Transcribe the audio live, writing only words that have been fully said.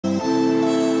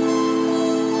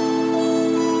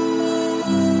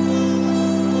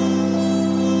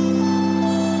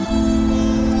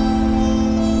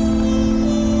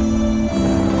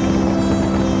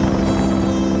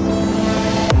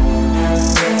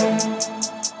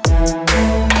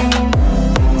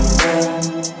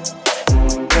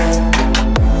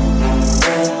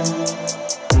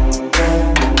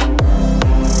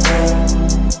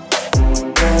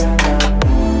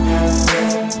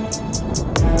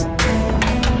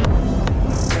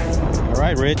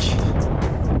right, Rich.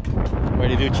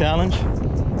 Ready to do challenge?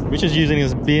 Rich is using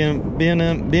his B&M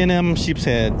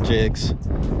Sheepshead jigs.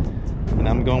 And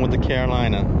I'm going with the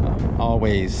Carolina.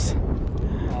 Always.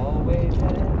 Always.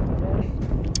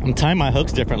 I'm tying my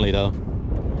hooks differently though.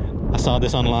 I saw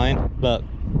this online, but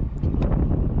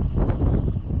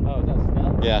oh, that's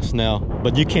Snell? yeah, Snell.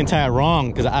 But you can't tie it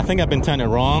wrong because I think I've been tying it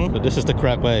wrong. But this is the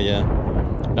correct way,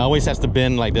 yeah. It always has to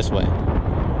bend like this way.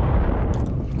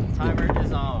 Timer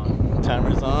is on.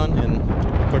 Timer is on,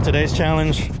 and for today's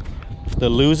challenge, the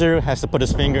loser has to put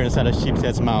his finger inside a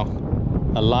sheepshead's mouth.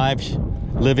 A live,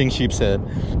 living sheepshead.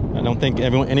 I don't think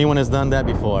anyone has done that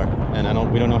before,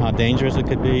 and we don't know how dangerous it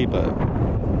could be, but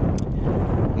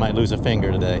might lose a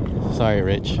finger today. Sorry,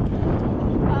 Rich.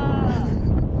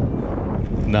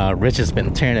 Nah, Rich has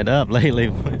been tearing it up lately.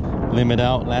 Limit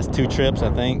out last 2 trips,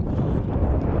 I think.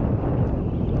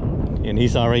 And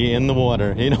he's already in the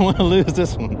water. He don't want to lose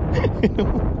this one.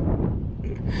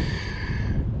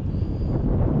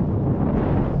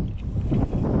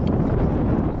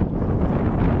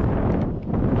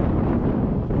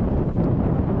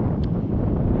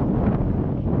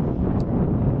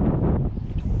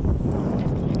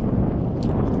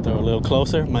 Throw a little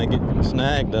closer, might get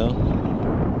snagged though.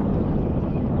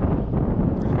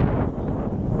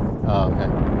 Oh, okay.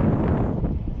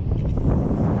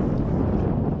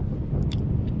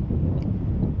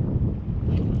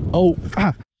 Oh,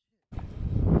 ah.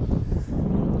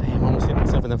 Damn, I almost hit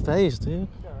myself in the face, dude.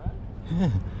 Yeah.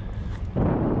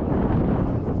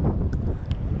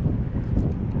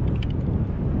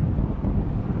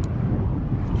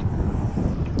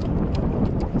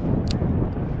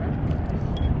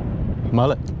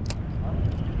 Mullet.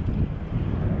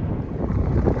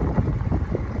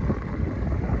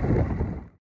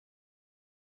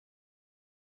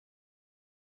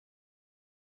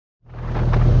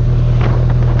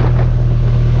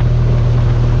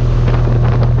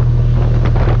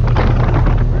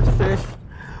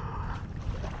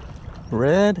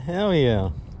 Red? Hell yeah.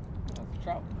 That's a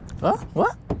trout. Huh?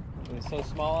 What? It was so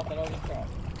small I thought it was a trout.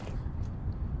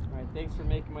 Alright, thanks for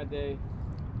making my day.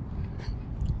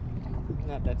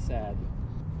 Not that sad.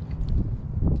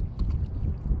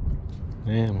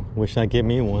 Damn, wish I'd get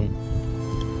me one.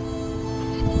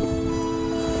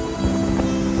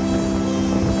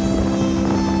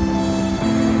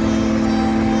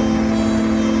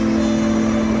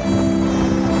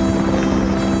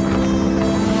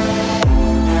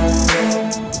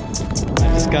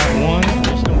 Got one,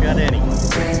 just don't got any.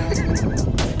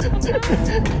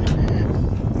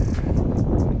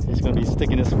 He's gonna be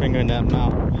sticking his finger in that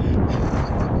mouth.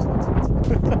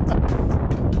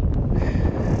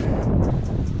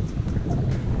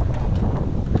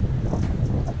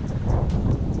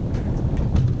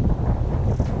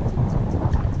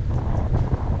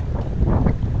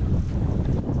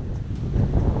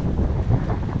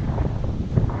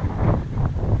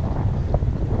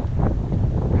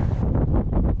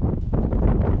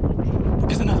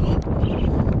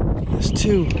 There's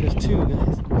two,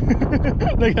 guys.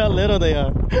 Look how little they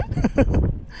are.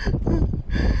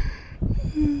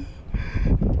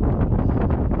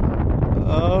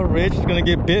 Oh, Rich is gonna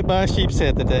get bit by a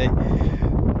sheepshead today.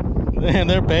 Man,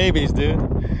 they're babies, dude.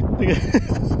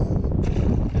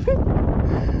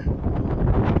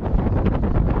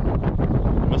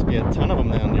 Must be a ton of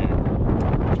them down there.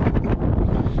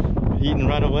 Eating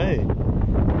right away.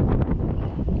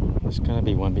 There's gotta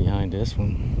be one behind this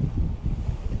one.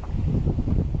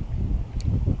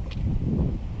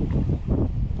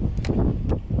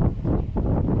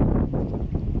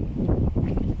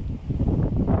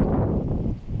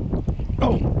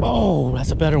 Oh,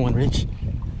 that's a better one, Rich.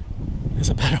 That's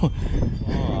a better one.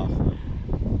 Oh.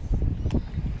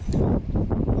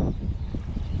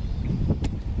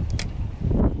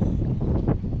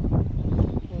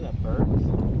 What is that, birds?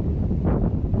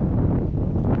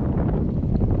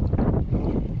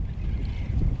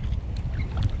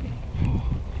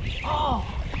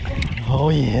 Oh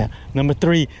yeah, number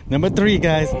three,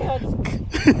 guys. Oh,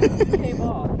 it came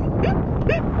off.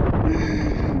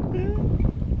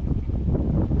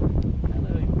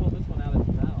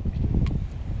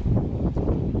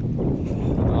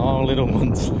 Little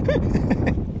ones.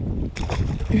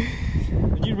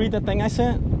 Did you read that thing I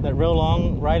sent? That real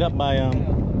long write up by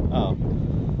oh,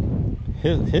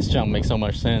 his jump makes so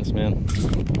much sense, man.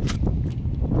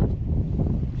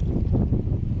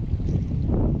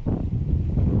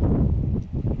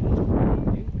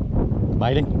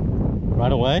 Biting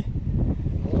right away.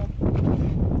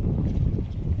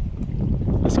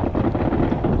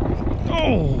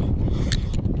 Oh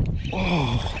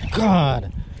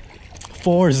God.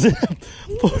 4 zip.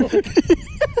 4.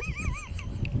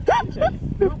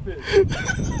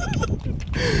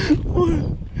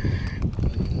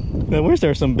 I wish there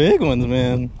were some big ones,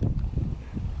 man.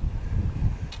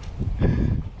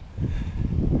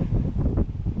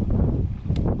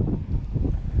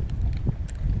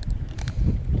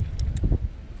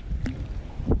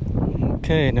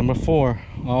 Okay, number 4.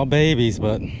 All babies,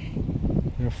 but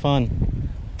they're fun.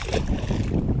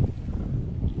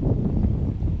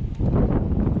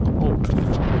 Oh,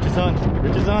 Rich is on.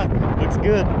 Rich is on. Looks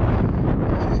good. I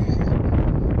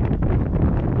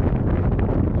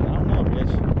don't know, Rich.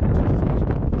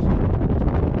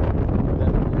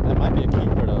 That might be a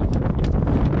keeper, though.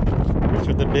 Rich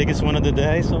with the biggest one of the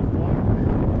day so far.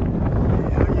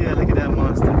 Oh, yeah, look at that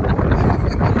monster.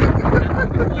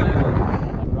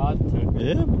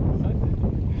 Yeah.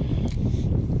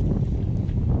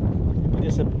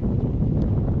 It's a.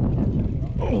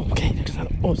 Oh, okay.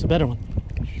 Oh, it's a better one.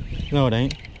 No, it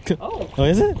ain't. Oh. Oh,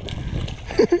 is it?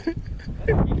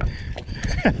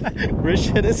 Rich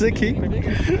said it's a keeper.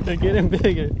 They're getting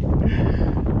bigger.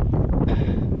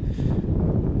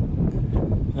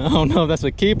 I don't know if that's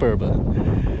a keeper, but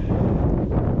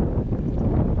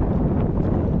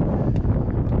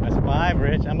that's 5,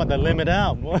 Rich. I'm about to limit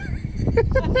out, boy.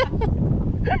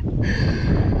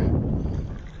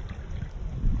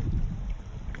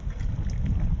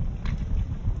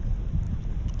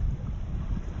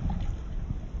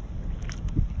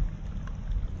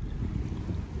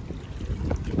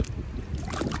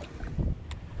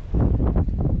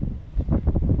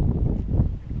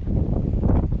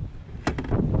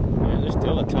 There's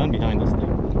still a ton behind this thing.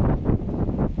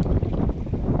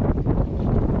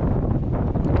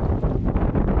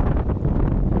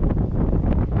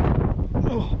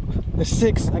 There's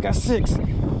 6. I got 6. Look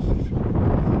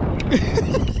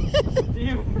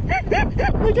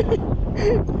at me.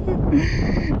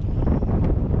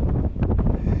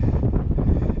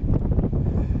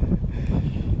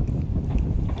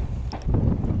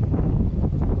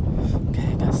 Okay,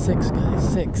 I got 6,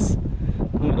 guys. 6.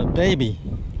 Look at the baby.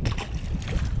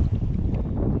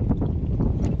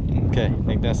 Okay, I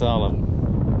think that's all of them.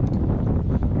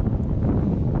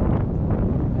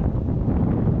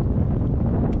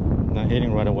 Not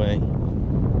hitting right away.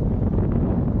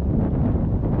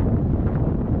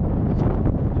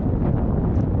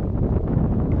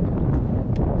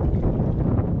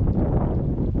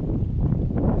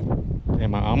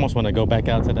 Damn, I almost want to go back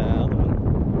out to the other one.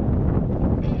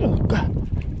 Oh,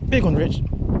 God. Big one, Rich.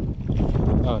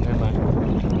 Oh, never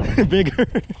mind. Bigger.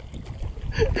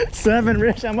 7,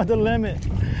 Rich. I'm at the limit.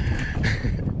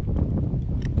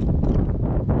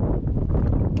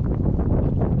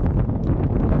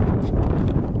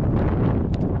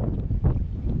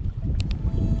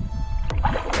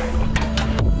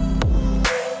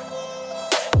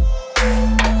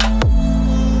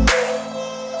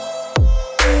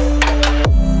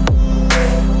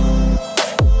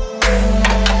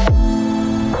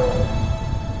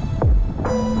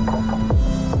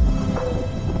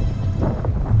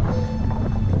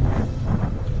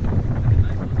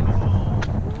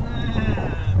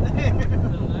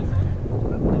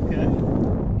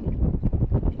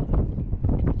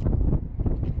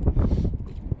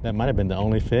 That might have been the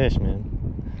only fish, man.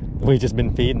 We've just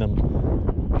been feeding them.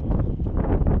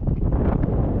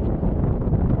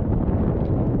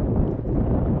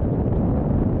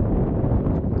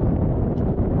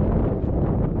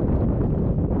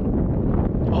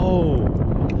 Oh,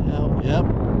 hell, yep.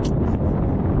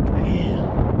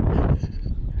 Man.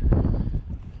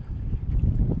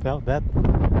 Felt that.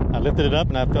 I lifted it up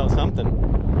and I felt something.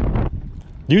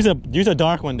 Use a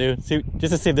dark one, dude. See,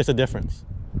 just to see if there's a difference.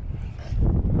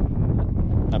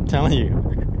 I'm telling you.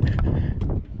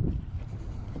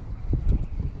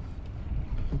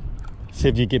 See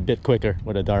if you get bit quicker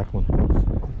with a dark one.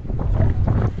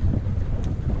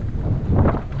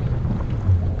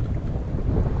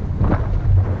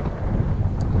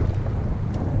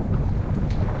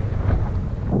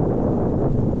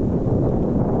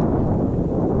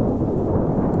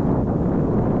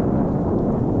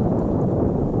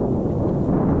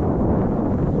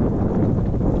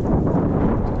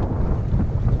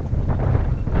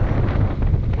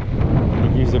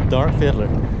 Use a dark fiddler.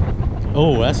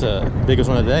 Oh, that's the biggest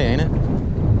one of the day, ain't it?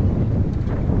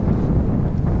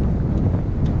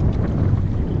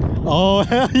 Oh,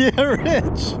 hell yeah,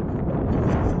 Rich!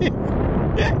 Biggest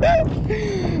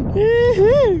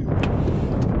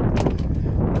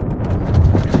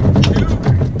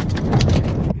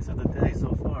of the day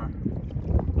so far.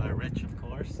 By Rich, of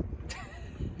course.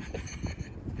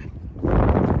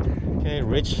 Okay,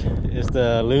 Rich is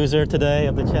the loser today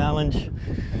of the challenge.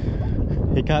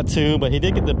 He caught 2, but he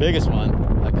did get the biggest one.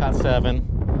 I caught 7.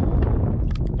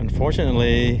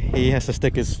 Unfortunately, he has to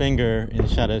stick his finger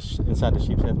inside the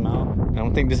sheepshead's mouth. I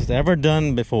don't think this is ever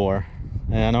done before.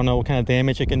 And I don't know what kind of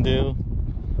damage it can do.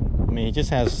 I mean, he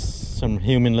just has some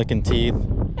human-looking teeth.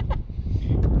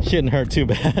 Shouldn't hurt too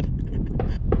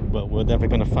bad. But we're definitely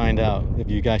gonna find out if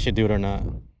you guys should do it or not.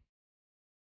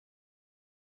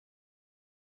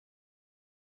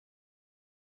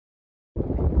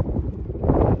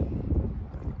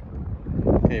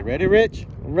 Okay, ready, Rich?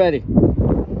 Ready.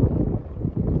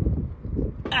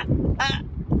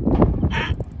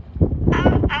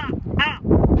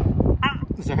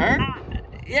 Does it hurt?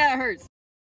 Yeah, it hurts.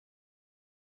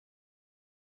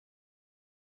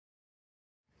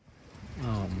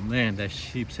 Oh man, that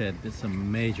sheepshead did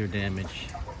some major damage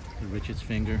to Richard's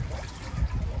finger.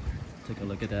 Take a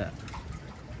look at that.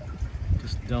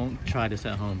 Just don't try this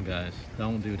at home, guys.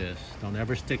 Don't do this. Don't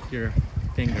ever stick your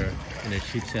finger in a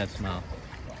sheepshead's mouth.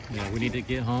 Yeah, we need to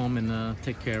get home and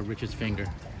take care of Richard's finger.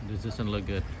 This doesn't look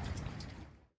good.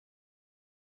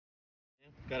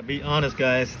 Gotta be honest,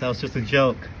 guys. That was just a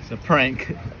joke. It's a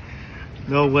prank.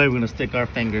 No way we're gonna stick our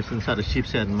fingers inside a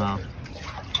sheepshead's mouth.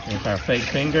 It's our fake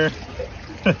finger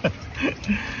and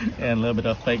a little bit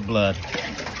of fake blood.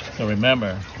 So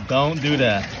remember, don't do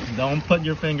that. Don't put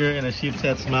your finger in a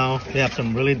sheepshead's mouth. They have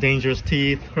some really dangerous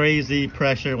teeth, crazy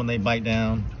pressure when they bite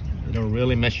down. It'll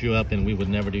really mess you up, and we would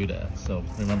never do that. So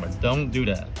remember, don't do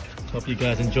that. Hope you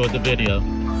guys enjoyed the video.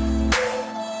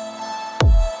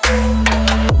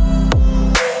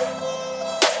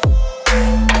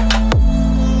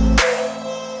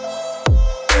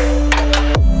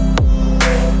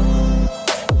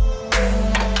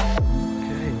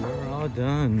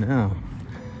 Done now.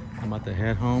 I'm about to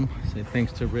head home. Say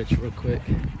thanks to Rich real quick.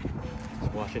 He's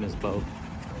washing his boat.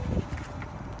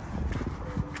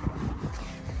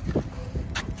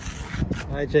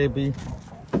 Bye, JB.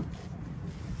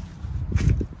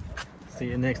 See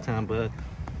you next time, bud.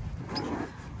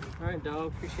 All right,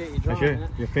 dog. Appreciate you drawing it.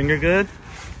 Your finger good?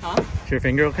 Huh? Is your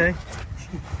finger okay?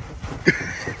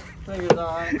 Finger's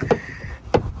all right.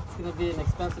 It's gonna be an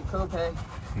expensive copay.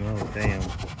 Oh, damn. All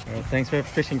right, thanks for the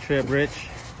fishing trip, Rich.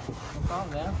 No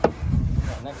problem, man.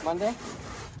 Next Monday?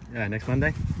 Yeah, next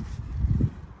Monday?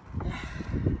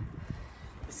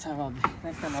 Next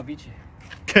time I'll beat you.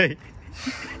 Okay.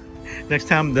 Next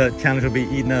time the challenge will be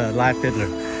eating a live fiddler.